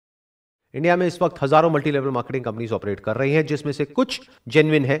India में इस वक्त हजारों multi level marketing companies operate कर रही हैं, जिसमें से कुछ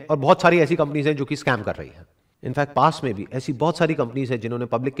जेन्युइन है और बहुत सारी ऐसी कंपनीज हैं जो कि स्कैम कर रही हैं। इनफैक्ट पास में भी ऐसी बहुत सारी कंपनीज हैं जिन्होंने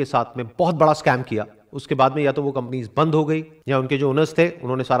पब्लिक के साथ में बहुत बड़ा स्कैम किया। उसके बाद में या तो वो कंपनीज बंद हो गई या उनके जो ओनर्स थे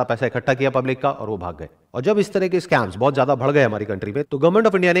उन्होंने सारा पैसा इकट्ठा किया पब्लिक का और वो भाग गए। और जब इस तरह के स्कैम्स बहुत ज्यादा बढ़ गए हमारी कंट्री में, तो गवर्नमेंट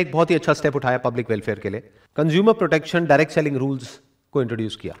ऑफ इंडिया ने एक बहुत ही अच्छा स्टेप उठाया पब्लिक वेलफेयर के लिए। Consumer protection direct selling rules को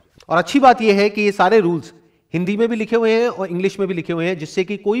इंट्रोड्यूस किया। और अच्छी बात यह है कि ये सारे रूल्स हिंदी में भी लिखे हुए हैं और इंग्लिश में भी लिखे हुए हैं, जिससे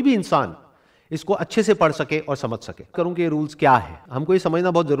कि कोई भी इंसान इसको अच्छे से पढ़ सके और समझ सके। करूं कि ये रूल्स क्या है, हमको ये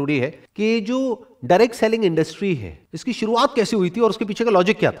समझना बहुत जरूरी है कि जो डायरेक्ट सेलिंग इंडस्ट्री है इसकी शुरुआत कैसे हुई थी और उसके पीछे का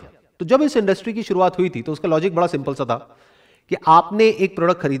लॉजिक क्या था। तो जब इस इंडस्ट्री की शुरुआत हुई थी तो उसका लॉजिक बड़ा सिंपल सा था कि आपने एक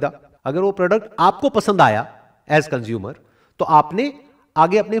प्रोडक्ट खरीदा, अगर वो प्रोडक्ट आपको पसंद आया एज कंज्यूमर, तो आपने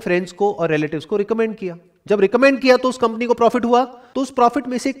आगे अपने फ्रेंड्स को और रिलेटिव्स को रिकमेंड किया। जब रिकमेंड किया तो उस कंपनी को प्रॉफिट हुआ, तो उस प्रॉफिट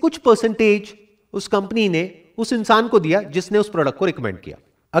में से कुछ परसेंटेज उस कंपनी ने उस इंसान को दिया जिसने उस प्रोडक्ट को रिकमेंड किया।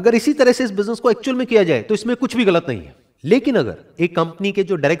 अगर इसी तरह से इस बिजनेस को एक्चुअल में किया जाए तो इसमें कुछ भी गलत नहीं है। लेकिन अगर एक कंपनी के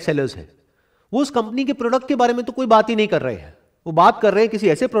जो डायरेक्ट सेलर्स हैं वो उस कंपनी के प्रोडक्ट के बारे में तो कोई बात ही नहीं कर रहे हैं, वो बात कर रहे हैं किसी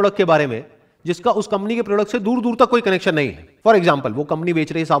ऐसे प्रोडक्ट के बारे में जिसका उस कंपनी के प्रोडक्ट से दूर दूर तक कोई कनेक्शन नहीं है। फॉर एग्जाम्पल, वो कंपनी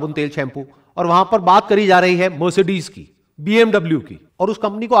बेच रही है साबुन, तेल, शैंपू, और वहां पर बात करी जा रही है मर्सिडीज की, BMW की, और उस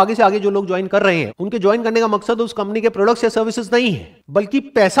कंपनी को आगे से आगे जो लोग ज्वाइन कर रहे हैं उनके ज्वाइन करने का मकसद उस कंपनी के प्रोडक्ट्स या सर्विसेज नहीं है, बल्कि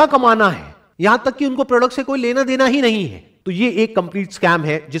पैसा कमाना है। यहां तक कि उनको प्रोडक्ट से कोई लेना देना ही नहीं है। तो ये एक कंप्लीट स्कैम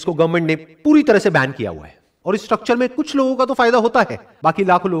है जिसको गवर्नमेंट ने पूरी तरह से बैन किया हुआ है। और इस स्ट्रक्चर में कुछ लोगों का तो फायदा होता है, बाकी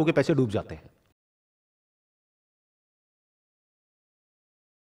लाखों लोगों के पैसे डूब जाते हैं।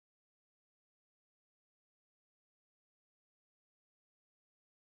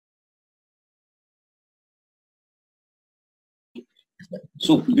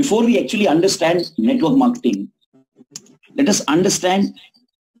 So before we actually understand network marketing, let us understand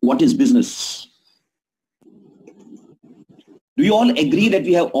what is business. Do you all agree that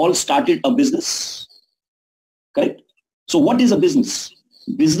we have all started a business? Correct? So what is a business?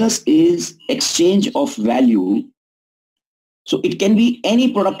 Business is exchange of value. So it can be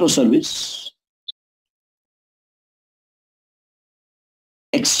any product or service.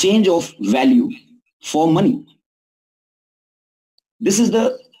 Exchange of value for money. This is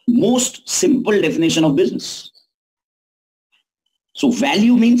the most simple definition of business. So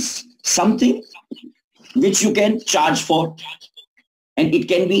value means something which you can charge for. And it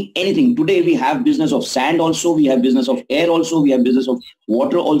can be anything. Today we have business of sand also, we have business of air also, we have business of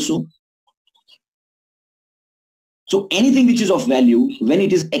water also. So anything which is of value, when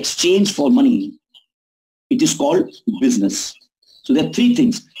it is exchanged for money, it is called business. So there are three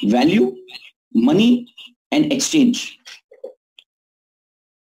things: value, money, and exchange.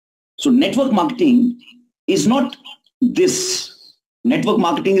 So network marketing is not this. Network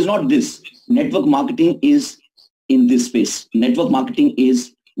marketing is not this. Network marketing is in this space. Network marketing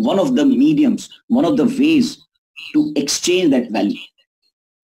is one of the mediums, one of the ways to exchange that value.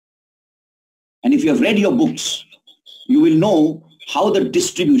 And if you have read your books, you will know how the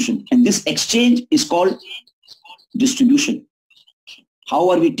distribution, and this exchange is called distribution. How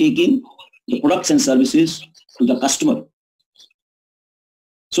are we taking the products and services to the customer?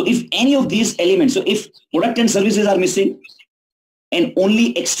 So if any of these elements, so if product and services are missing and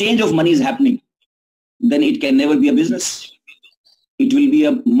only exchange of money is happening, then it can never be a business. It will be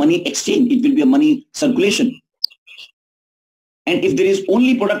a money exchange. It will be a money circulation. And if there is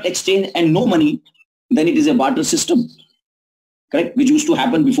only product exchange and no money, then it is a barter system, correct? Which used to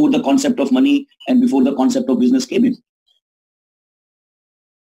happen before the concept of money and before the concept of business came in.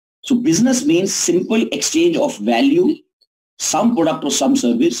 So business means simple exchange of value, some product or some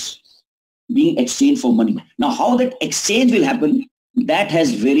service being exchanged for money. Now, how that exchange will happen, that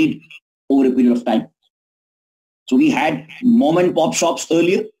has varied over a period of time. So we had mom and pop shops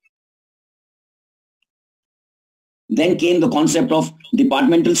earlier. Then came the concept of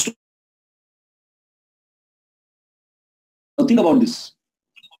departmental stores. Now think about this.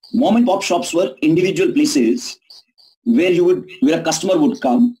 Mom and pop shops were individual places where a customer would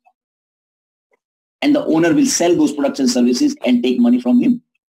come and the owner will sell those products and services and take money from him.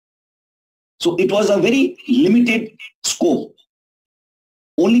 So it was a very limited scope.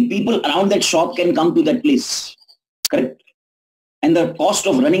 Only people around that shop can come to that place. Correct? And the cost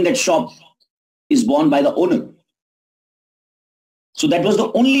of running that shop is borne by the owner. So that was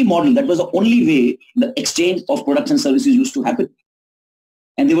the only model, that was the only way the exchange of products and services used to happen.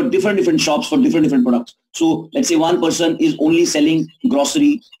 And there were different shops for different products. So let's say one person is only selling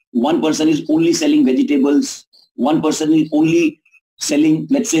grocery, one person is only selling vegetables, one person is only selling,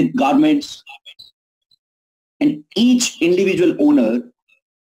 let's say, garments. And each individual owner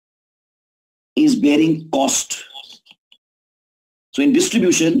is bearing cost. So in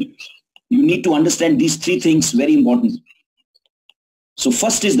distribution, you need to understand these three things, very important. So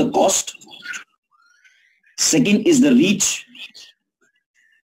first is the cost, second is the reach,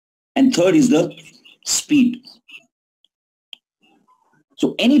 and third is the speed.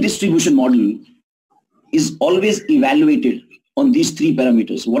 So any distribution model is always evaluated on these three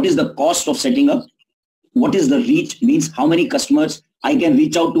parameters. What is the cost of setting up? What is the reach, means how many customers I can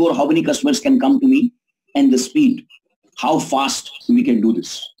reach out to or how many customers can come to me, and the speed, how fast we can do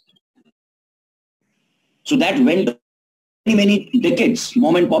this. So that went many decades,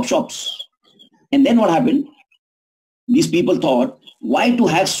 mom and pop shops. And then what happened? These people thought, why to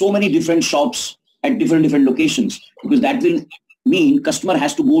have so many different shops at different locations? Because that will mean customer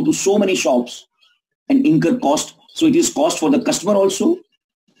has to go to so many shops and incur cost. So it is cost for the customer also.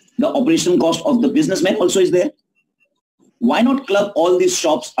 The operational cost of the businessman also is there. Why not club all these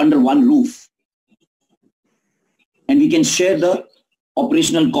shops under one roof? And we can share the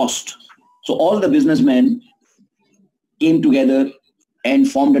operational cost. So all the businessmen came together and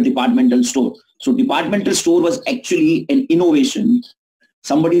formed a departmental store. So departmental store was actually an innovation.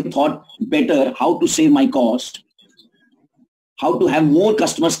 Somebody thought better how to save my cost, how to have more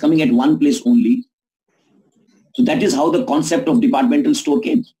customers coming at one place only. So that is how the concept of departmental store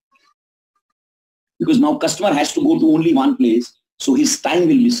came. Because now customer has to go to only one place, so his time will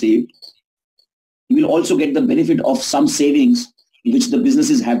be saved. He will also get the benefit of some savings which the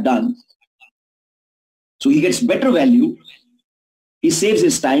businesses have done. So he gets better value, he saves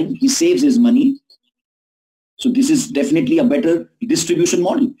his time, he saves his money. So this is definitely a better distribution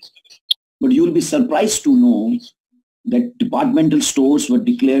model. But you will be surprised to know that departmental stores were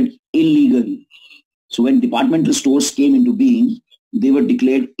declared illegal. So when departmental stores came into being, they were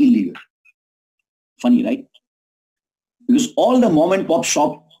declared illegal. Funny, right? Because all the mom and pop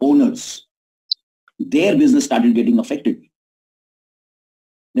shop owners, their business started getting affected.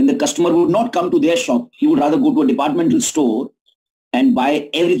 Then the customer would not come to their shop. He would rather go to a departmental store and buy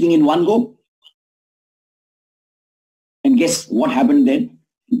everything in one go. And guess what happened then?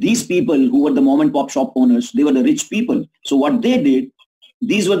 These people who were the mom and pop shop owners, they were the rich people. So what they did,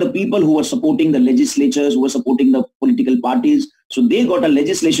 these were the people who were supporting the legislatures, who were supporting the political parties. So they got a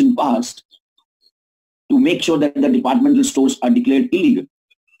legislation passed to make sure that the departmental stores are declared illegal.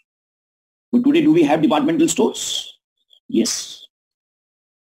 But today, do we have departmental stores? Yes.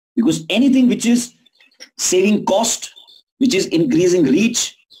 Because anything which is saving cost, which is increasing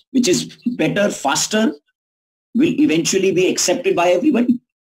reach, which is better, faster, will eventually be accepted by everybody.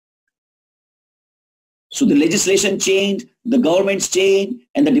 So the legislation changed, the governments changed,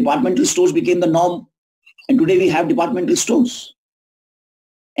 and the departmental stores became the norm. And today we have departmental stores.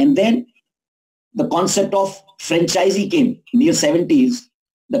 And then the concept of franchisee came. In the 70s,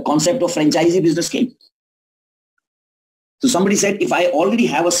 the concept of franchisee business came. So somebody said, if I already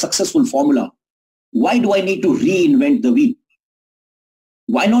have a successful formula, why do I need to reinvent the wheel?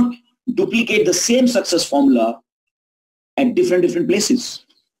 Why not duplicate the same success formula at different places?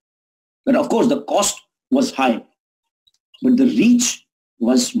 But of course, the cost was high, but the reach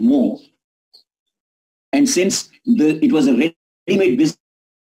was more. And since it was a ready-made business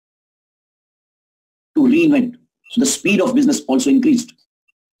to reinvent, so the speed of business also increased.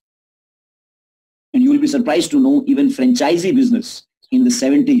 And you will be surprised to know even franchisee business in the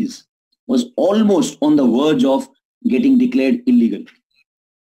 70s was almost on the verge of getting declared illegal.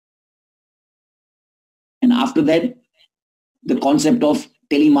 And after that, the concept of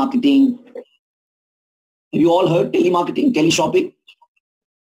telemarketing. Have you all heard telemarketing, teleshopping?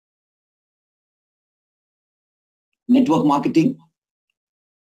 Network marketing.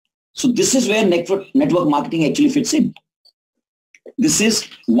 So this is where network marketing actually fits in. This is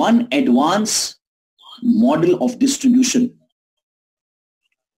one advanced model of distribution.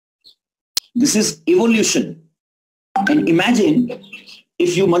 This is evolution. And imagine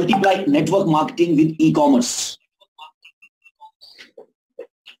if you multiply network marketing with e-commerce.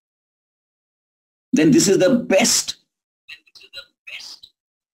 Then this is the best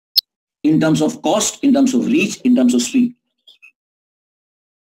in terms of cost, in terms of reach, in terms of speed.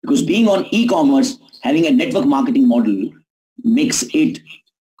 Because being on e-commerce, having a network marketing model makes it,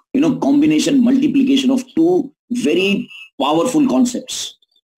 combination, multiplication of two very powerful concepts.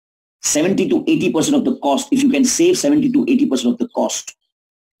 70 to 80% of the cost, if you can save 70 to 80% of the cost,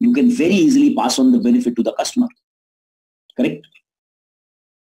 you can very easily pass on the benefit to the customer. Correct?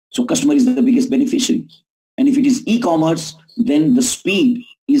 So customer is the biggest beneficiary. And if it is e-commerce, then the speed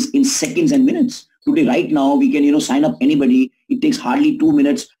is in seconds and minutes. Today, right now, we can, sign up anybody. It takes hardly 2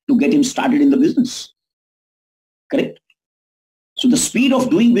 minutes to get him started in the business. Correct? So the speed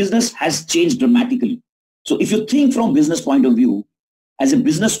of doing business has changed dramatically. So if you think from business point of view, as a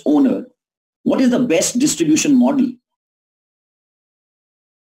business owner, What is the best distribution model?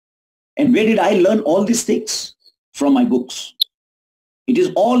 And where did I learn all these things? From my books. It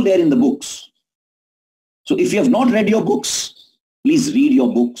is all there in the books. So if you have not read your books, please read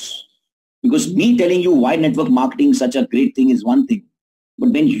your books. Because me telling you why network marketing is such a great thing is one thing.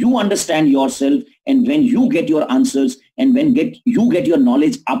 But when you understand yourself and when you get your answers and when you get your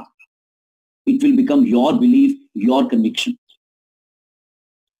knowledge up, it will become your belief, your conviction.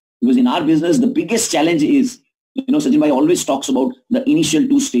 Because in our business, the biggest challenge is, Sachin Bhai always talks about the initial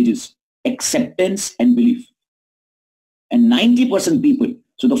two stages, acceptance and belief. And 90% people,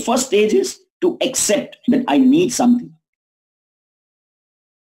 so the first stage is to accept that I need something.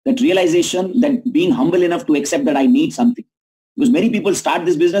 That realization, that being humble enough to accept that I need something. Because many people start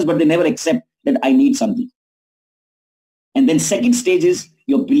this business, but they never accept that I need something. And then second stage is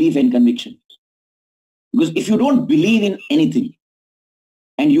your belief and conviction. Because if you don't believe in anything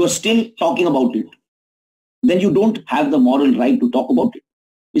and you are still talking about it, then you don't have the moral right to talk about it.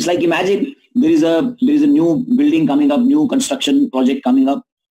 It's like, imagine there is a new building coming up, new construction project coming up,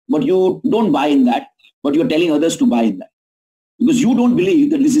 but you don't buy in that, but you're telling others to buy in that. Because you don't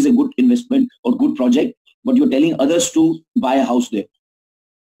believe that this is a good investment or good project, but you're telling others to buy a house there.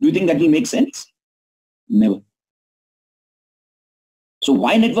 Do you think that will make sense? Never. So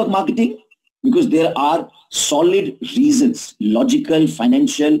why network marketing? Because there are solid reasons, logical,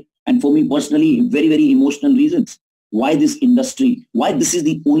 financial, and for me personally, very, very emotional reasons. Why this industry, why this is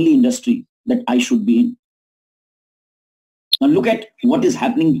the only industry that I should be in. Now look at what is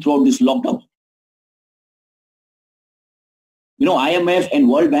happening throughout this lockdown. IMF and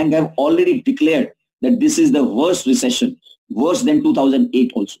World Bank have already declared that this is the worst recession, worse than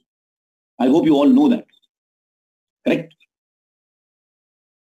 2008 also. I hope you all know that. Correct?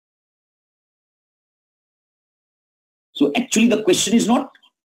 So actually the question is not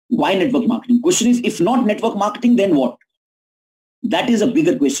why network marketing. Question is, if not network marketing, then what? That is a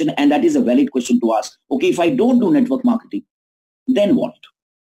bigger question, and that is a valid question to ask. Okay, if I don't do network marketing, then what?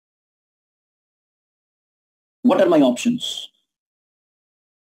 What are my options?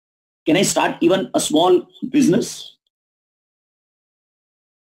 Can I start even a small business?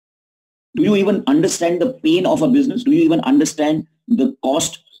 Do you even understand the pain of a business? Do you even understand the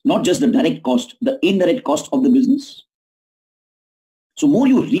cost, not just the direct cost, the indirect cost of the business? So more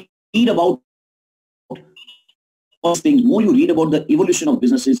you read about things, more you read about the evolution of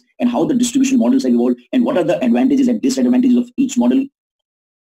businesses and how the distribution models have evolved and what are the advantages and disadvantages of each model,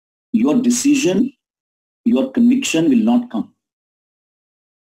 your decision, your conviction will not come.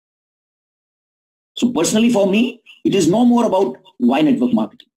 So personally for me, it is no more about why network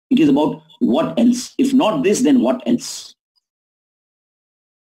marketing. It is about what else. If not this, then what else?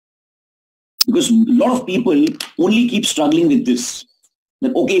 Because a lot of people only keep struggling with this.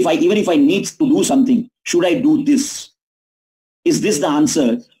 That okay, even if I need to do something, should I do this? Is this the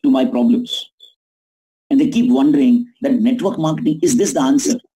answer to my problems? And they keep wondering that network marketing, is this the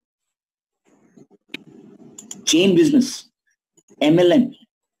answer? Chain business, MLM.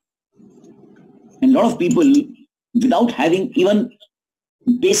 And a lot of people, without having even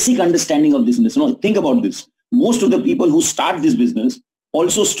basic understanding of this business, think about this. Most of the people who start this business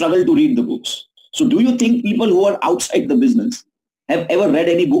also struggle to read the books. So do you think people who are outside the business have ever read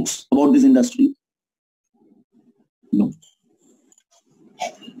any books about this industry? No.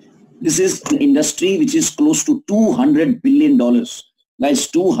 This is an industry which is close to $200 billion. Guys,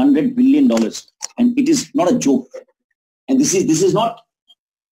 $200 billion. And it is not a joke. And this is not,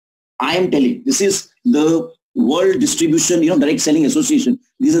 I am telling, this is the World Distribution, Direct Selling Association.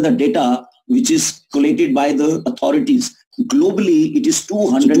 These are the data which is collated by the authorities. Globally, it is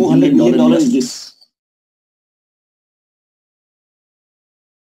 $200 billion is this.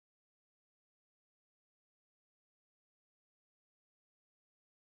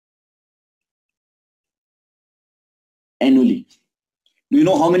 Annually. Do you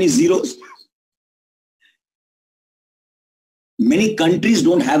know how many zeros? Many countries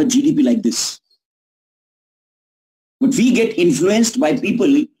don't have a GDP like this. But we get influenced by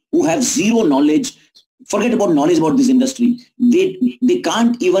people who have zero knowledge. Forget about knowledge about this industry. They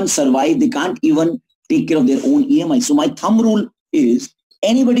can't even survive. They can't even take care of their own EMI. So my thumb rule is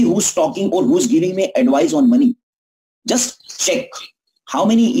anybody who's talking or who's giving me advice on money, just check how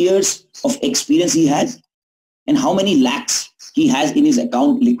many years of experience he has and how many lakhs he has in his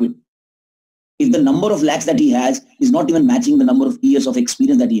account liquid. If the number of lakhs that he has is not even matching the number of years of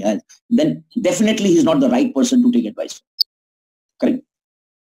experience that he has, then definitely he's not the right person to take advice from. Correct?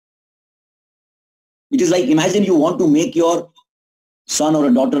 It is like, imagine you want to make your son or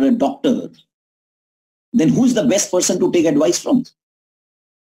a daughter a doctor, then who's the best person to take advice from?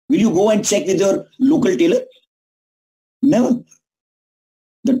 Will you go and check with your local tailor? Never.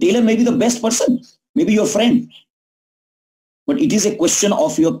 The tailor may be the best person, maybe your friend, but it is a question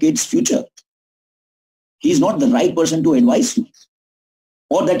of your kid's future. He is not the right person to advise you,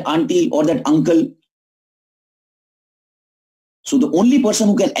 or that auntie or that uncle. So the only person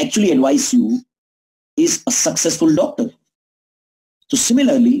who can actually advise you is a successful doctor. So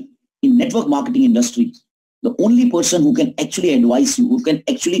similarly, in network marketing industry, the only person who can actually advise you,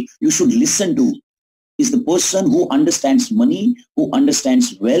 you should listen to, is the person who understands money, who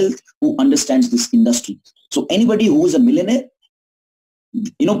understands wealth, who understands this industry. So anybody who is a millionaire,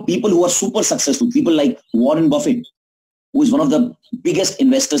 people who are super successful, people like Warren Buffett, who is one of the biggest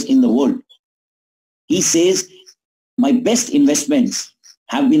investors in the world, he says, my best investments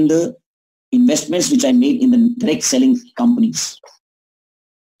have been the investments which I made in the direct selling companies.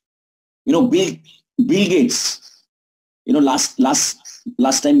 Bill Gates, last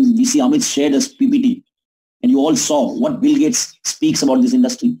time VC Amit shared us PPT, and you all saw what Bill Gates speaks about this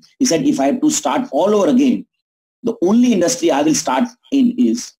industry. He said, if I have to start all over again, the only industry I will start in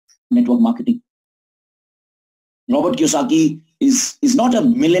is network marketing. Robert Kiyosaki is not a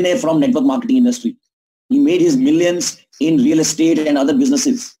millionaire from network marketing industry. He made his millions in real estate and other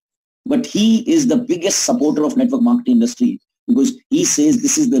businesses. But he is the biggest supporter of network marketing industry because he says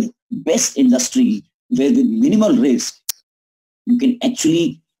this is the best industry where with minimal risk, you can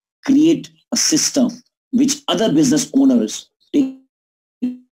actually create a system which other business owners take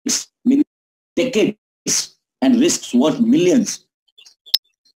maybe decades and risks worth millions.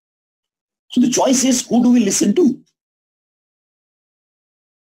 So the choice is, who do we listen to?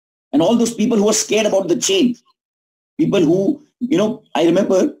 And all those people who are scared about the chain, people who, I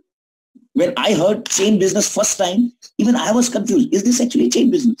remember when I heard chain business first time, even I was confused. Is this actually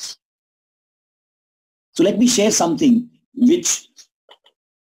chain business? So let me share something which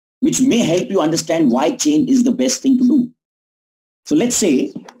may help you understand why chain is the best thing to do. So let's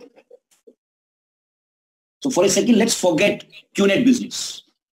say, for a second, let's forget Qnet business.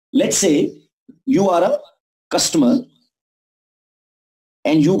 Let's say you are a customer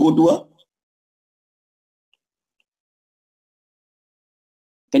and you go to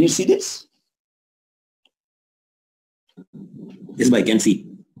can you see this? Yes, I can see.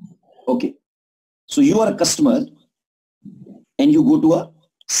 Okay. So you are a customer and you go to a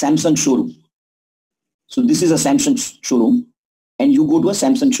Samsung showroom. So this is a Samsung showroom and you go to a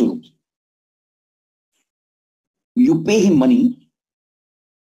Samsung showroom. You pay him money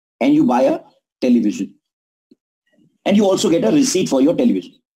and you buy a television. And you also get a receipt for your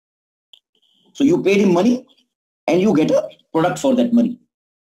television. So you paid him money and you get a product for that money.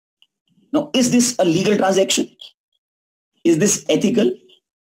 Now, is this a legal transaction? Is this ethical?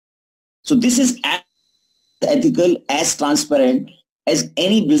 So this is as ethical, as transparent as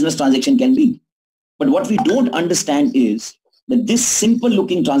any business transaction can be. But what we don't understand is that this simple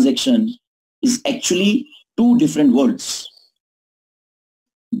looking transaction is actually two different worlds.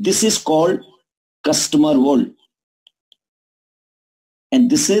 This is called customer world. And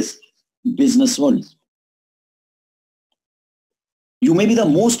this is business world. You may be the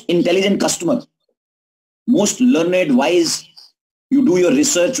most intelligent customer, most learned, wise. You do your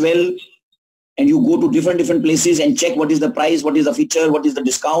research well and you go to different places and check what is the price, what is the feature, what is the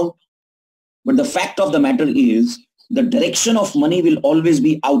discount. But the fact of the matter is the direction of money will always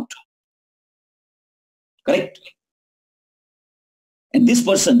be out. Correct? And this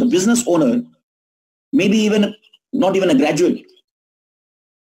person, the business owner, maybe not even a graduate,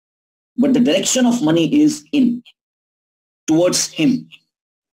 but the direction of money is in, towards him.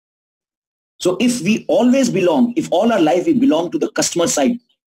 So if we always belong, if all our life we belong to the customer side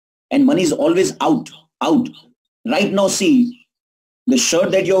and money is always out. Right now, see, the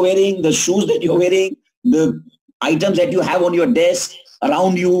shirt that you're wearing, the shoes that you're wearing, the items that you have on your desk,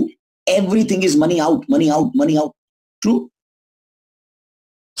 around you, everything is money out. True?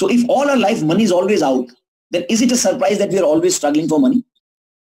 So if all our life money is always out, then is it a surprise that we are always struggling for money?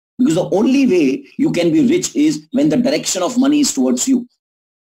 Because the only way you can be rich is when the direction of money is towards you.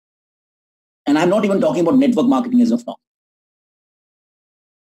 And I'm not even talking about network marketing as of now.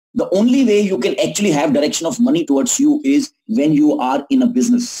 The only way you can actually have direction of money towards you is when you are in a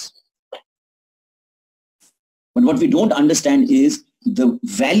business. But what we don't understand is the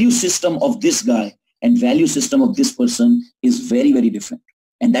value system of this guy and value system of this person is very, very different.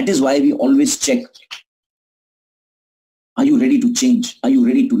 And that is why we always check. Are you ready to change? Are you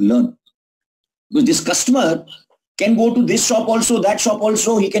ready to learn? Because this customer can go to this shop also, that shop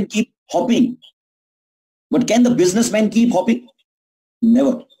also, he can keep hopping. But can the businessman keep hopping?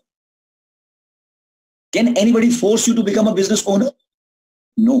 Never. Can anybody force you to become a business owner?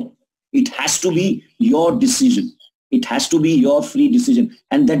 No, it has to be your decision. It has to be your free decision.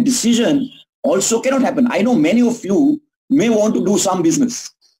 And that decision also cannot happen. I know many of you may want to do some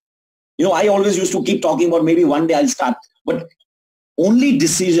business. I always used to keep talking about maybe one day I'll start, but only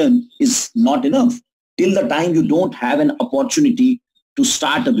decision is not enough till the time you don't have an opportunity to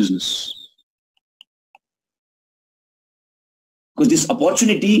start a business. Because this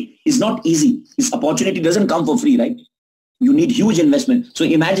opportunity is not easy. This opportunity doesn't come for free, right? You need huge investment. So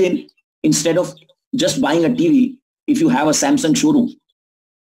imagine, instead of just buying a TV, if you have a Samsung showroom,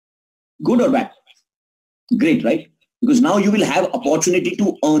 good or bad? Great, right? Because now you will have opportunity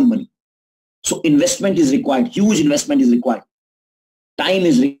to earn money. So investment is required. Huge investment is required. Time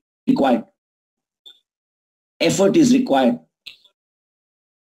is required. Effort is required.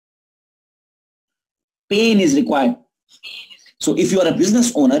 Pain is required. So if you are a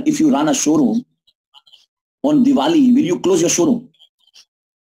business owner, if you run a showroom, on Diwali, will you close your showroom?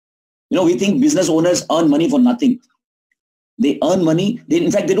 We think business owners earn money for nothing. They earn money.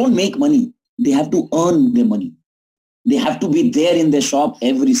 In fact, they don't make money. They have to earn their money. They have to be there in their shop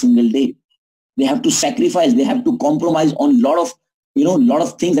every single day. They have to sacrifice. They have to compromise on a lot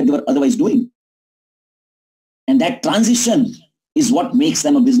of things that they were otherwise doing. And that transition is what makes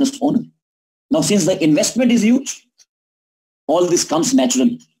them a business owner. Now, since the investment is huge, all this comes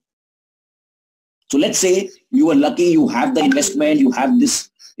naturally. So let's say you are lucky, you have the investment, you have this,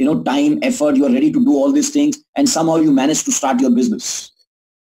 time, effort, you are ready to do all these things, and somehow you manage to start your business.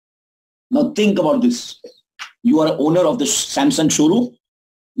 Now think about this. You are an owner of the Samsung showroom.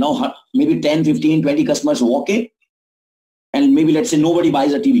 Now maybe 10, 15, 20 customers walk in, and maybe let's say nobody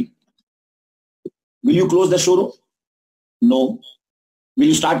buys a TV. Will you close the showroom? No. Will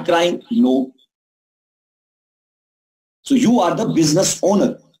you start crying? No. So you are the business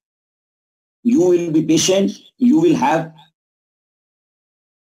owner. You will be patient. You will have.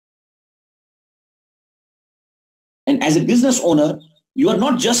 And as a business owner, you are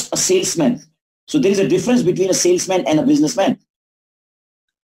not just a salesman. So there is a difference between a salesman and a businessman.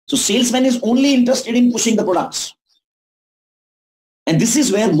 So salesman is only interested in pushing the products. And this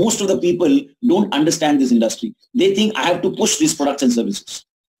is where most of the people don't understand this industry. They think I have to push these products and services.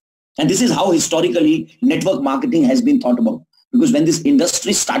 And this is how historically network marketing has been thought about. Because when this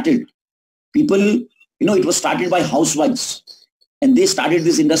industry started, people, it was started by housewives. And they started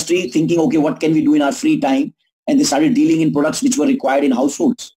this industry thinking, okay, what can we do in our free time? And they started dealing in products which were required in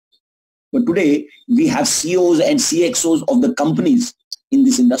households. But today, we have CEOs and CXOs of the companies in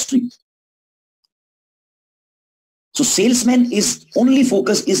this industry. So salesman is only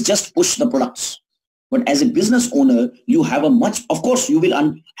focus is just push the products. But as a business owner, you have of course, you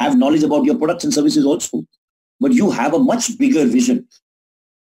will have knowledge about your products and services also, but you have a much bigger vision.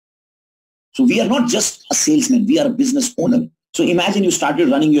 So we are not just a salesman, we are a business owner. So imagine you started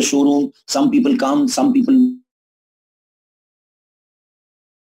running your showroom, some people come, some people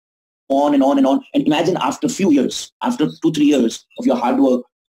on and on and on. And imagine after a few years, after 2-3 years of your hard work,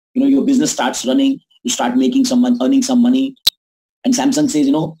 your business starts running, you start making some money, earning some money. And Samsung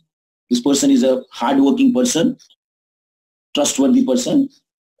says, this person is a hardworking person, trustworthy person.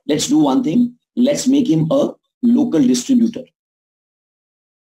 Let's do one thing. Let's make him a local distributor.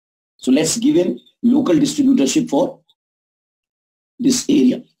 So let's give him local distributorship for this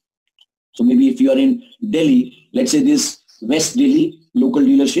area. So maybe if you are in Delhi, let's say this West Delhi local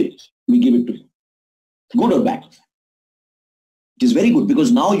dealership, we give it to you. Good or bad? It is very good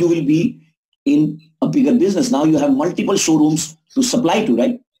because now you will be in a bigger business. Now you have multiple showrooms to supply to,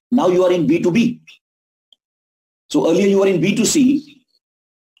 right? Now you are in B2B. So earlier you were in B2C.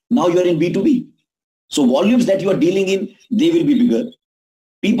 Now you are in B2B. So volumes that you are dealing in, they will be bigger.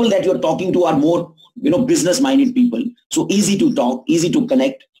 People that you are talking to are more, business-minded people. So easy to talk, easy to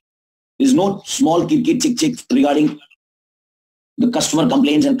connect. There's no small chick regarding the customer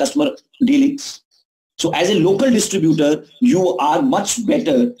complaints and customer dealings. So as a local distributor, you are much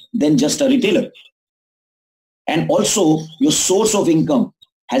better than just a retailer. And also your source of income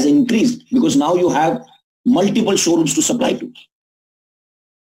has increased because now you have multiple showrooms to supply to.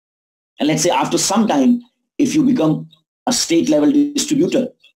 And let's say after some time, if you become a state level distributor,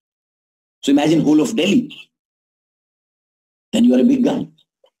 so imagine whole of Delhi, then you are a big guy.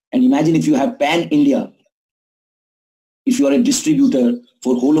 And imagine if you have pan India, if you are a distributor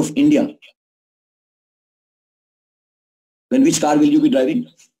for whole of India, then which car will you be driving?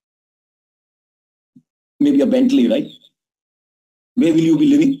 Maybe a Bentley, right? Where will you be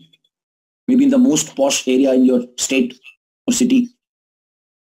living? Maybe in the most posh area in your state or city.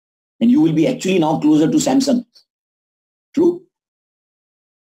 And you will be actually now closer to Samsung. True?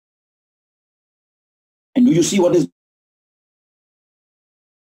 And do you see what is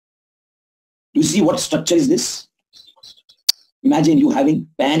You see what structure is this? Imagine you having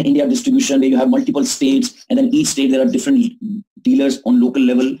pan-India distribution where you have multiple states, and then each state there are different dealers on local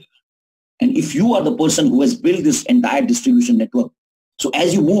level. And if you are the person who has built this entire distribution network, so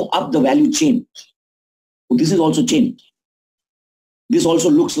as you move up the value chain, so this is also chain. This also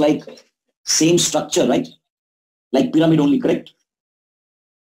looks like same structure, right? Like pyramid only, correct?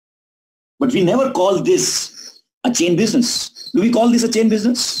 But we never call this a chain business. Do we call this a chain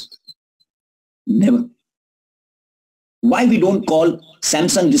business? Never. Why we don't call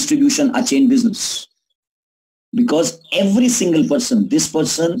Samsung distribution a chain business? Because every single person, this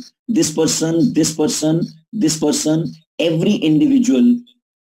person, this person, this person, this person, every individual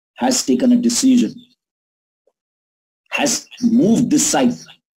has taken a decision, has moved this side,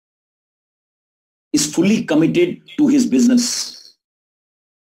 is fully committed to his business.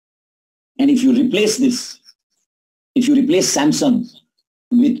 And if you replace this, if you replace Samsung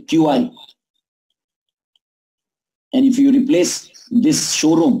with QI, and if you replace this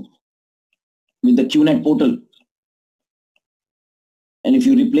showroom with the Qnet portal, and if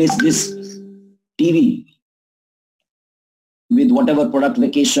you replace this TV with whatever product,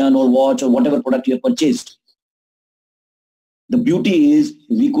 vacation or watch or whatever product you have purchased, the beauty is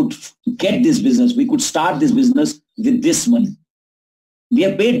we could get this business, we could start this business with this money. We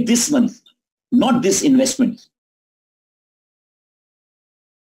have paid this money, not this investment.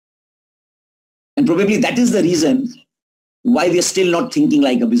 And probably that is the reason why we are still not thinking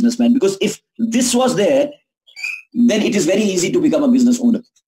like a businessman. Because if this was there, then it is very easy to become a business owner.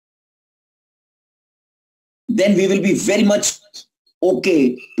 Then we will be very much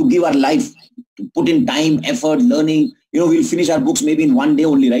okay to give our life, to put in time, effort, learning. We'll finish our books maybe in one day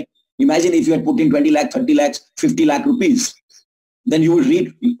only, right? Imagine if you had put in 20 lakh, 30 lakhs, 50 lakh rupees, then you will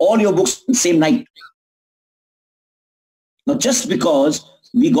read all your books the same night. Now, just because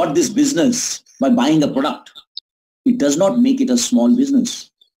we got this business by buying a product, it does not make it a small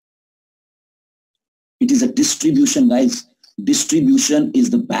business. It is a distribution, guys. Distribution is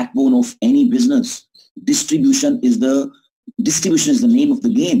the backbone of any business. Distribution is the name of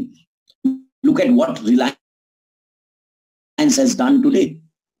the game. Look at what Reliance has done today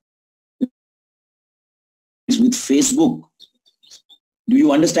with Facebook. Do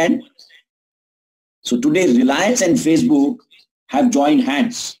you understand? So today Reliance and Facebook have joined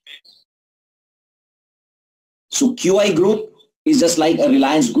hands. So QI Group is just like a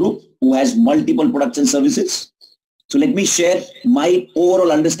Reliance Group who has multiple products and services. So let me share my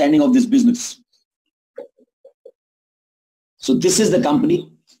overall understanding of this business. So this is the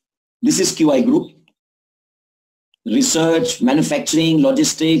company. This is QI Group. Research, manufacturing,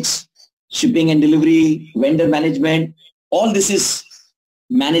 logistics, shipping and delivery, vendor management, all this is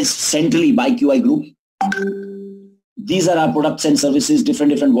managed centrally by QI Group. These are our products and services,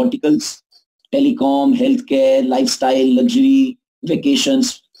 different verticals: telecom, healthcare, lifestyle, luxury,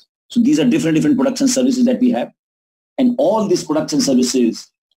 vacations. So these are different products and services that we have. And all these products and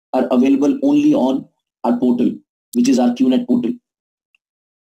services are available only on our portal, which is our Qnet portal.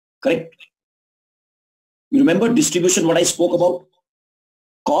 Correct? You remember distribution, what I spoke about?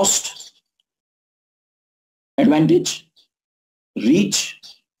 Cost, advantage, reach,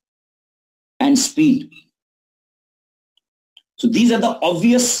 and speed. So these are the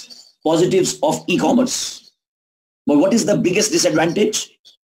obvious positives of e-commerce. But what is the biggest disadvantage?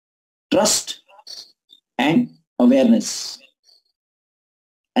 Trust and awareness.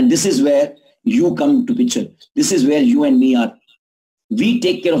 And this is where you come to picture. This is where you and me are. We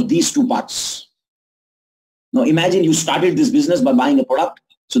take care of these two parts. Now imagine you started this business by buying a product.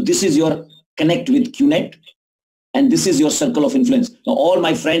 So this is your connect with Qnet, and this is your circle of influence. Now all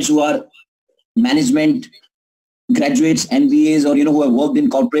my friends who are management graduates, MBAs, or who have worked in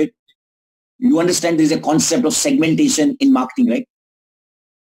corporate, you understand there is a concept of segmentation in marketing, right?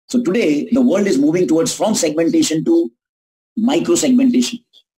 So today the world is moving towards from segmentation to micro segmentation,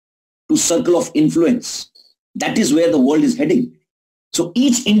 to circle of influence. That is where the world is heading. So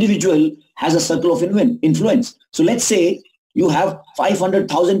each individual has a circle of influence. So let's say you have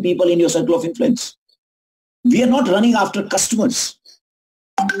 500,000 people in your circle of influence. We are not running after customers.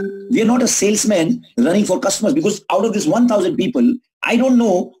 We are not a salesman running for customers, because out of this 1,000 people, I don't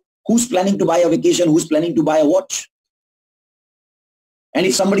know who's planning to buy a vacation, who's planning to buy a watch. And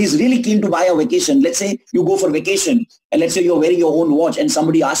if somebody is really keen to buy a vacation, let's say you go for vacation and let's say you're wearing your own watch and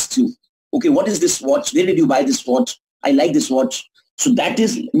somebody asks you, okay, what is this watch? Where did you buy this watch? I like this watch. So that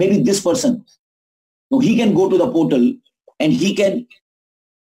is maybe this person. So he can go to the portal and he can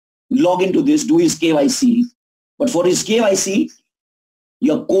log into this, do his KYC. But for his KYC,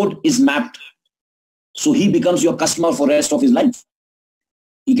 your code is mapped. So he becomes your customer for the rest of his life.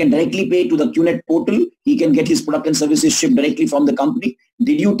 He can directly pay to the Qnet portal. He can get his product and services shipped directly from the company.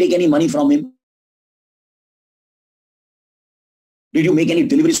 Did you take any money from him? Did you make any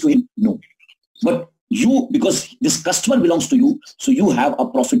deliveries to him? No. But you, because this customer belongs to you, so you have a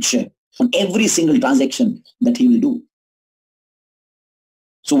profit share on every single transaction that he will do.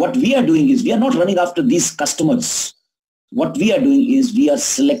 So what we are doing is, we are not running after these customers. What we are doing is, we are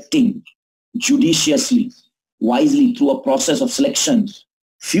selecting judiciously, wisely, through a process of selection,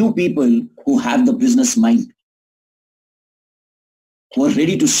 few people who have the business mind, who are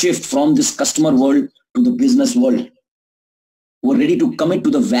ready to shift from this customer world to the business world, who are ready to commit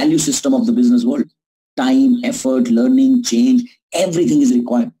to the value system of the business world. Time, effort, learning, change, everything is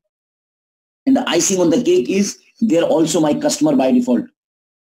required. And the icing on the cake is, they're also my customer by default.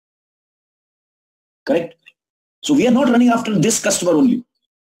 Correct? So we are not running after this customer only.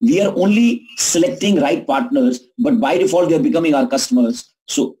 We are only selecting right partners, but by default they are becoming our customers.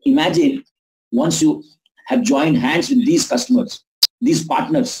 So imagine, once you have joined hands with these customers, these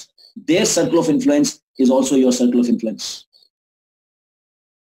partners, their circle of influence is also your circle of influence.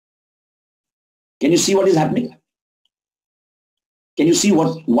 Can you see what is happening? Can you see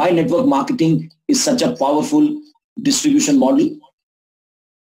why network marketing is such a powerful distribution model?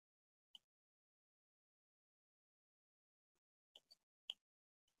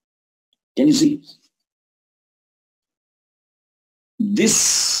 Can you see?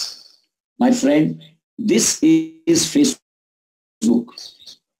 This, my friend, this is Facebook.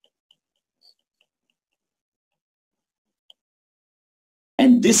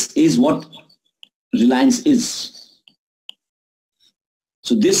 And this is what Reliance is.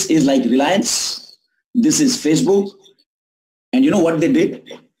 So this is like Reliance, this is Facebook, and you know what they did?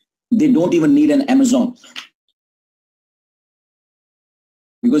 They don't even need an Amazon.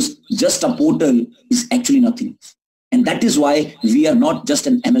 Because just a portal is actually nothing. And that is why we are not just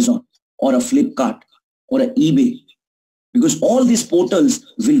an Amazon or a Flipkart or an eBay. Because all these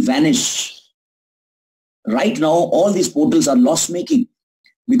portals will vanish. Right now, all these portals are loss-making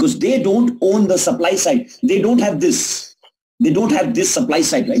because they don't own the supply side. They don't have this. They don't have this supply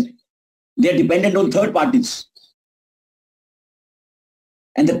side, right? They are dependent on third parties.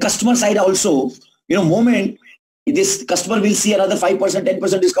 And the customer side also, moment this customer will see another 5%,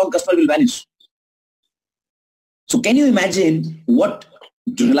 10% discount, customer will vanish. So can you imagine what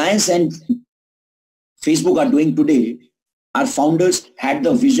Reliance and Facebook are doing today? Our founders had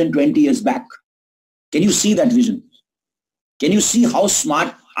the vision 20 years back. Can you see that vision? Can you see how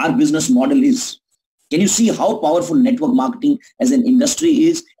smart our business model is? Can you see how powerful network marketing as an industry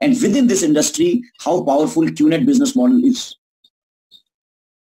is? And within this industry, how powerful Qnet business model is?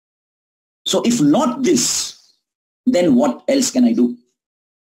 So if not this, then what else can I do?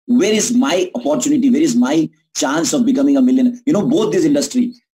 Where is my opportunity? Where is my chance of becoming a millionaire? Both these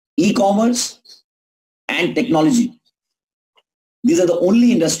industries, e-commerce and technology, these are the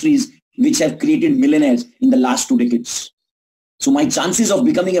only industries which have created millionaires in the last 2 decades. So my chances of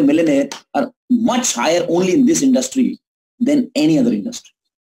becoming a millionaire are much higher only in this industry than any other industry.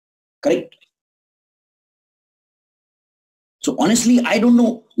 Correct? So honestly, I don't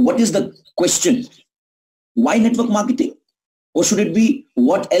know what is the question. Why network marketing? Or should it be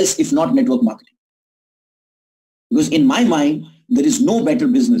what else if not network marketing? Because in my mind, there is no better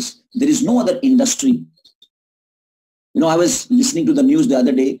business. There is no other industry. I was listening to the news the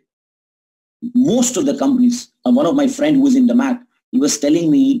other day. Most of the companies, one of my friend who is in DMAC, he was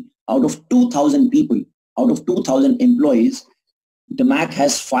telling me out of 2,000 people, out of 2,000 employees, DMAC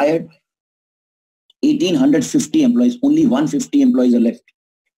has fired 1,850 employees. Only 150 employees are left.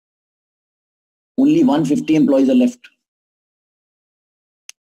 Only 150 employees are left.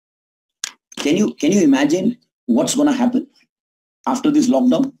 Can you imagine what's going to happen after this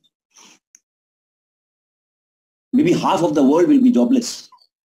lockdown? Maybe half of the world will be jobless.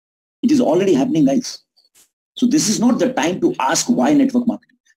 It is already happening, guys. So this is not the time to ask why network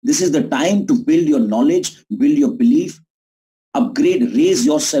marketing. This is the time to build your knowledge, build your belief, upgrade, raise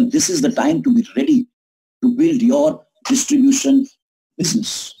yourself. This is the time to be ready to build your distribution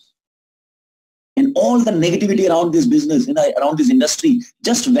business. And all the negativity around this business, around this industry,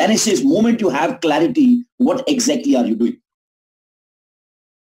 just vanishes the moment you have clarity. What exactly are you doing?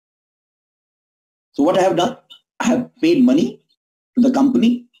 So what I have done, I have paid money to the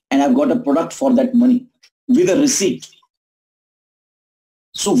company and I've got a product for that money with a receipt.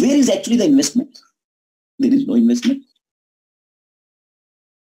 So where is actually the investment? There is no investment.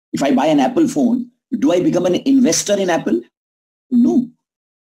 If I buy an Apple phone, do I become an investor in Apple? No.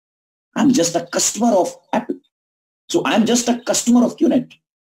 I'm just a customer of Apple. So I'm just a customer of Qnet.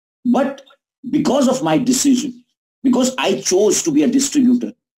 But because of my decision, because I chose to be a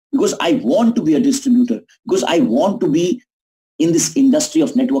distributor, because I want to be a distributor, because I want to be in this industry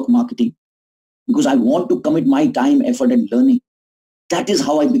of network marketing, because I want to commit my time, effort, and learning. That is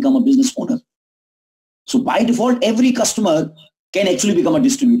how I become a business owner. So by default, every customer can actually become a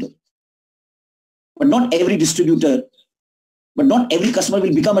distributor. But not every customer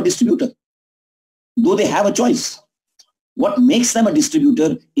will become a distributor, though they have a choice. What makes them a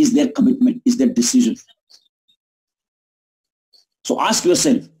distributor is their commitment, is their decision. So ask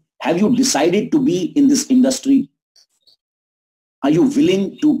yourself, have you decided to be in this industry? Are you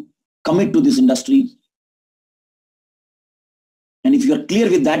willing to commit to this industry? And if you are clear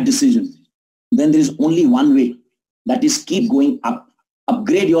with that decision, then there is only one way, that is keep going up.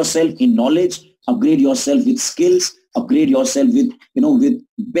 Upgrade yourself in knowledge, upgrade yourself with skills, upgrade yourself with, with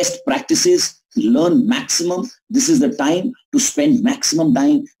best practices, learn maximum. This is the time to spend maximum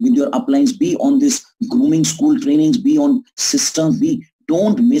time with your uplines. Be on this grooming school trainings, be on systems,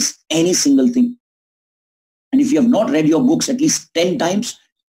 don't miss any single thing. And if you have not read your books at least 10 times,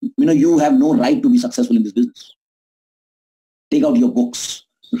 you have no right to be successful in this business. Take out your books,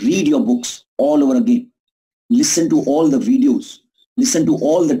 read your books all over again. Listen to all the videos, listen to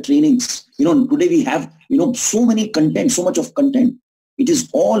all the trainings. Today we have, so many content, so much of content. It is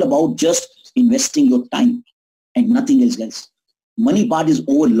all about just investing your time and nothing else, guys. Money part is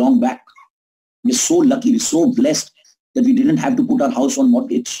over long back. We're so lucky, we're so blessed that we didn't have to put our house on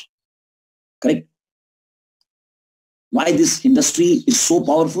mortgage. Correct? Why this industry is so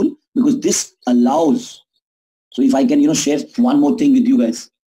powerful? Because this allows. So if I can, share one more thing with you guys.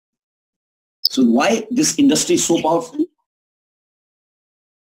 So why this industry is so powerful?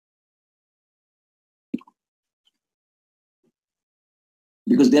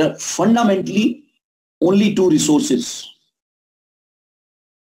 Because there are fundamentally only two resources: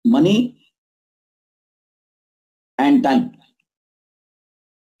 money and time.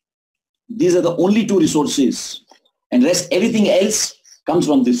 These are the only two resources, and rest everything else comes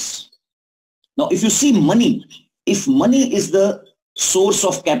from this. Now, if you see money, if money is the source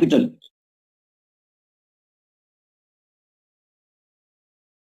of capital,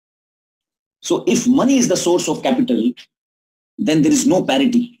 so if money is the source of capital, then there is no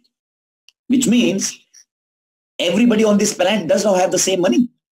parity, which means everybody on this planet does not have the same money.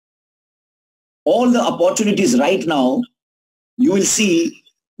 All the opportunities right now, you will see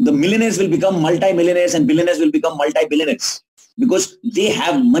the millionaires will become multi-millionaires and billionaires will become multi-billionaires because they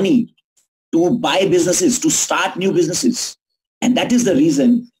have money to buy businesses, to start new businesses. And that is the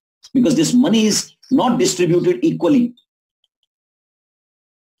reason, because this money is not distributed equally.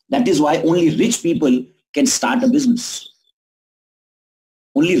 That is why only rich people can start a business.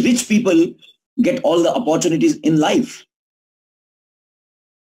 Only rich people get all the opportunities in life.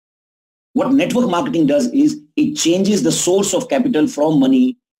 What network marketing does is it changes the source of capital from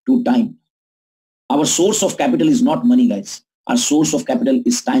money to time. Our source of capital is not money, guys. Our source of capital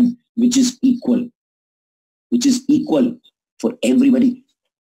is time, which is equal for everybody.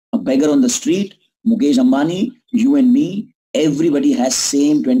 A beggar on the street, Mukesh Ambani, you and me, everybody has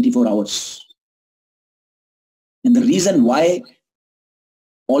same 24 hours. And the reason why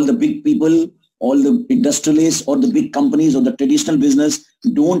all the big people, all the industrialists or the big companies or the traditional business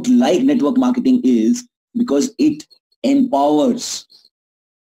don't like network marketing is because it empowers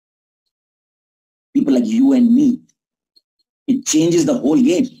people like you and me. It changes the whole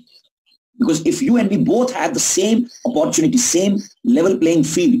game. Because if you and me both have the same opportunity, same level playing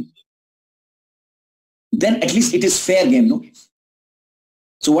field, then at least it is fair game, no?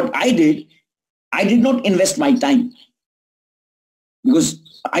 So what I did not invest my time, because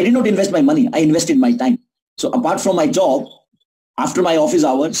I did not invest my money. I invested my time. So apart from my job, after my office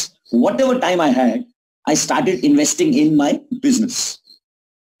hours, whatever time I had, I started investing in my business.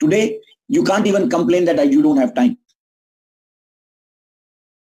 Today, you can't even complain that you don't have time.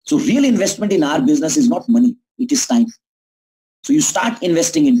 So real investment in our business is not money, it is time. So you start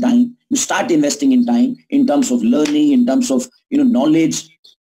investing in time, in terms of learning, in terms of knowledge,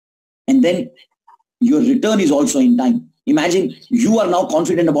 and then your return is also in time. Imagine you are now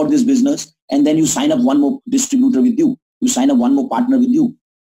confident about this business and then you sign up one more distributor with you, you sign up one more partner with you,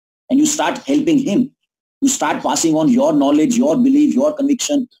 and you start helping him. You start passing on your knowledge, your belief, your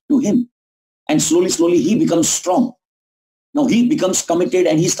conviction to him. And slowly he becomes strong. Now he becomes committed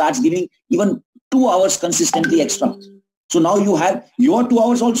and he starts giving even 2 hours consistently extra. So now you have your 2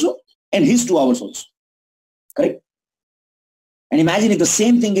 hours also and his 2 hours also. Correct? And imagine if the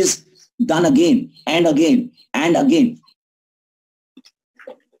same thing is done again and again and again.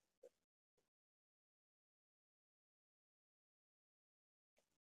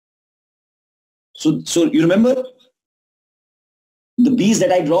 So you remember the B's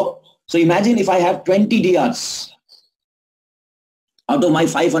that I drop. So imagine if I have 20 DRs out of my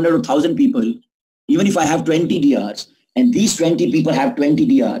 500 or 1,000 people, even if I have 20 DRs and these 20 people have 20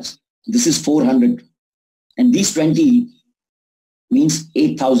 DRs, this is 400. And these 20 means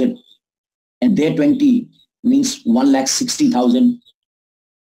 8,000 and their 20 means 1,60,000.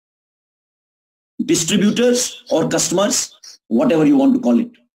 Distributors or customers, whatever you want to call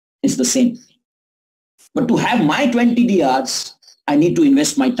it, it's the same. But to have my 20 DRs, I need to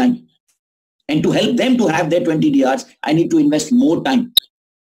invest my time. And to help them to have their 20 DRs, I need to invest more time.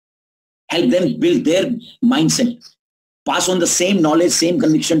 Help them build their mindset. Pass on the same knowledge, same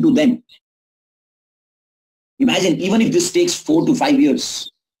conviction to them. Imagine, even if this takes 4 to 5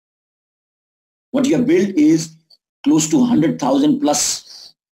 years, what you have built is close to 100,000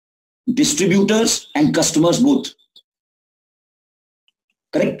 plus distributors and customers both.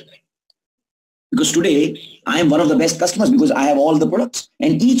 Correct? Because today, I am one of the best customers because I have all the products.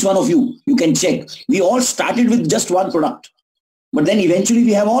 And each one of you, you can check. We all started with just one product. But then eventually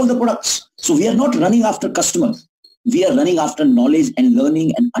we have all the products. So we are not running after customers. We are running after knowledge and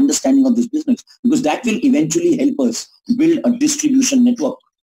learning and understanding of this business. Because that will eventually help us build a distribution network.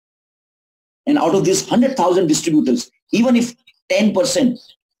 And out of these 100,000 distributors, even if 10%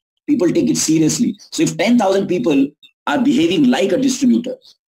 people take it seriously. So if 10,000 people are behaving like a distributor,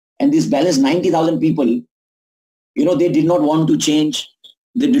 and this balance 90,000 people, they did not want to change.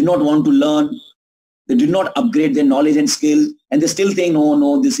 They did not want to learn. They did not upgrade their knowledge and skill. And they still think,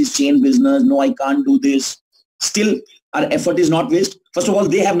 no, this is chain business. No, I can't do this. Still, our effort is not waste. First of all,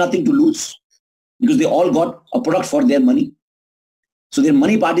 they have nothing to lose because they all got a product for their money. So their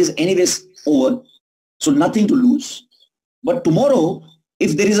money part is anyways over. So nothing to lose. But tomorrow,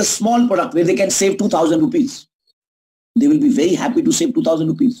 if there is a small product where they can save 2,000 rupees, they will be very happy to save 2,000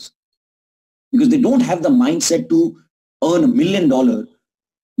 rupees because they don't have the mindset to earn $1 million,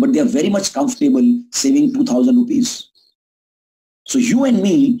 but they are very much comfortable saving 2,000 rupees. So you and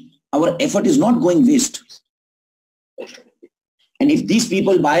me, our effort is not going waste. And if these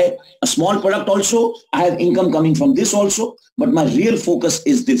people buy a small product also, I have income coming from this also, but my real focus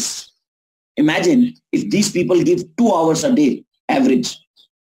is this. Imagine if these people give 2 hours a day average,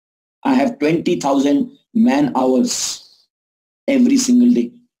 I have 20,000 man hours every single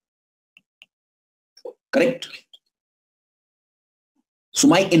day. Correct? So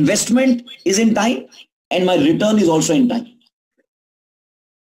my investment is in time and my return is also in time.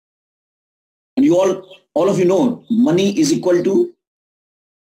 And you all of you know, money is equal to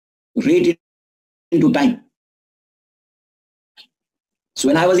rate into time. So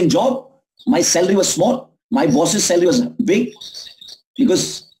when I was in job, my salary was small. My boss's salary was big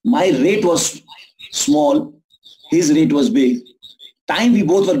because my rate was small. His rate was big. Time we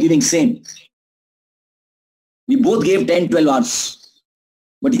both were giving same. We both gave 10, 12 hours.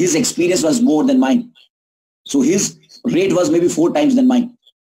 But his experience was more than mine. So his rate was maybe 4 times than mine.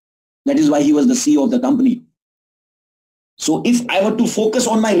 That is why he was the CEO of the company. So if I were to focus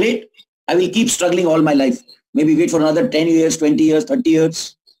on my rate, I will keep struggling all my life. Maybe wait for another 10 years, 20 years, 30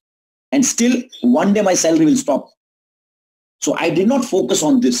 years. And still one day my salary will stop. So I did not focus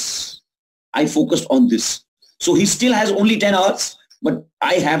on this. I focused on this. So he still has only 10 hours, but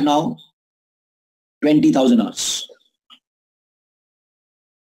I have now 20,000 hours.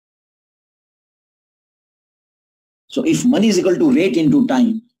 So if money is equal to rate into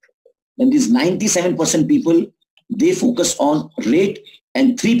time, then these 97% people, they focus on rate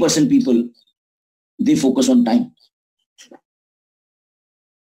and 3% people, they focus on time.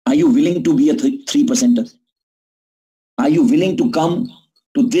 Are you willing to be a 3%er? Are you willing to come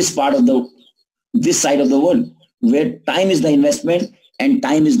to this part of this side of the world where time is the investment and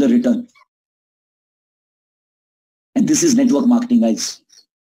time is the return? And this is network marketing, guys.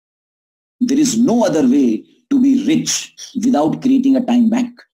 There is no other way to be rich without creating a time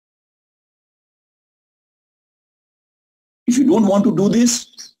bank. If you don't want to do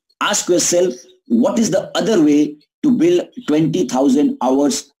this, ask yourself, what is the other way to build 20,000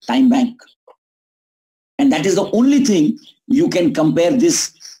 hours time bank? And that is the only thing you can compare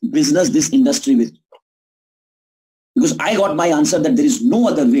this business, this industry with. Because I got my answer that there is no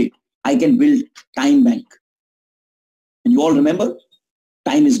other way I can build time bank. And you all remember,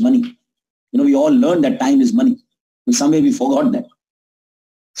 time is money. We all learned that time is money. But somewhere we forgot that.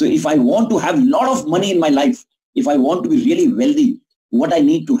 So if I want to have a lot of money in my life, if I want to be really wealthy, what I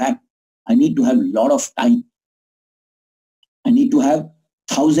need to have? I need to have a lot of time. I need to have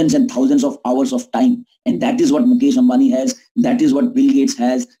thousands and thousands of hours of time. And that is what Mukesh Ambani has. That is what Bill Gates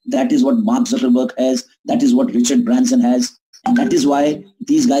has. That is what Mark Zuckerberg has. That is what Richard Branson has. And that is why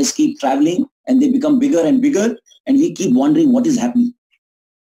these guys keep traveling and they become bigger and bigger and we keep wondering what is happening.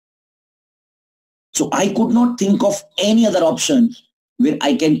 So I could not think of any other option where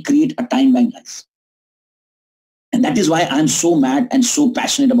I can create a time bank, guys. And that is why I'm so mad and so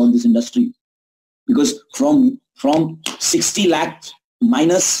passionate about this industry. Because from 60 lakh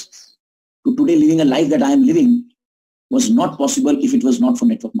minus to today living a life that I am living was not possible if it was not for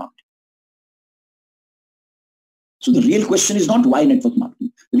network marketing. So the real question is not why network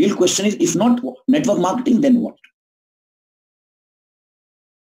marketing. The real question is, if not network marketing, then what?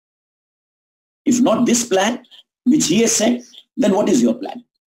 If not this plan, which he has said, then what is your plan?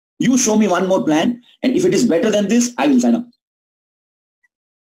 You show me one more plan, and if it is better than this, I will sign up.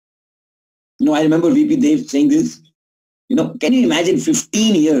 I remember VP Dev saying this. Can you imagine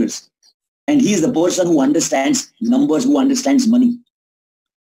 15 years, and he is the person who understands numbers, who understands money.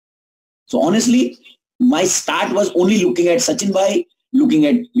 So honestly, my start was only looking at Sachin Bhai, looking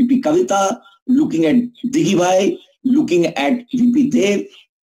at VP Kavita, looking at Diggy Bhai, looking at VP Dev.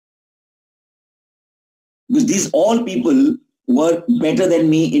 Because these all people were better than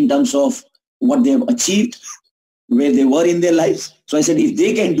me in terms of what they have achieved, where they were in their lives. So I said, if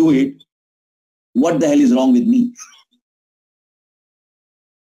they can do it, what the hell is wrong with me?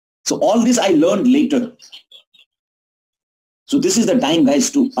 So all this I learned later. So this is the time, guys,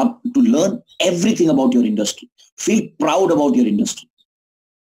 to learn everything about your industry. Feel proud about your industry.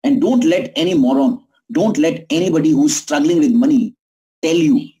 And don't let any moron, don't let anybody who's struggling with money tell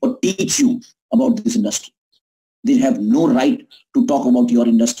you or teach you about this industry. They have no right to talk about your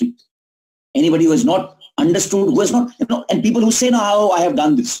industry. Anybody who has not understood, who has not, and people who say, no, I have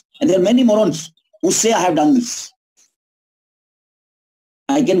done this. And there are many morons who say, I have done this.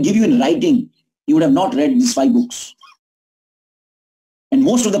 I can give you in writing, you would have not read these 5 books. And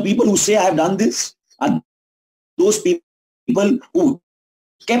most of the people who say, I have done this, are those people who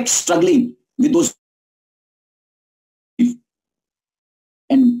kept struggling with those.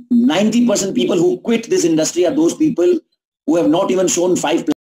 And 90% people who quit this industry are those people who have not even shown 5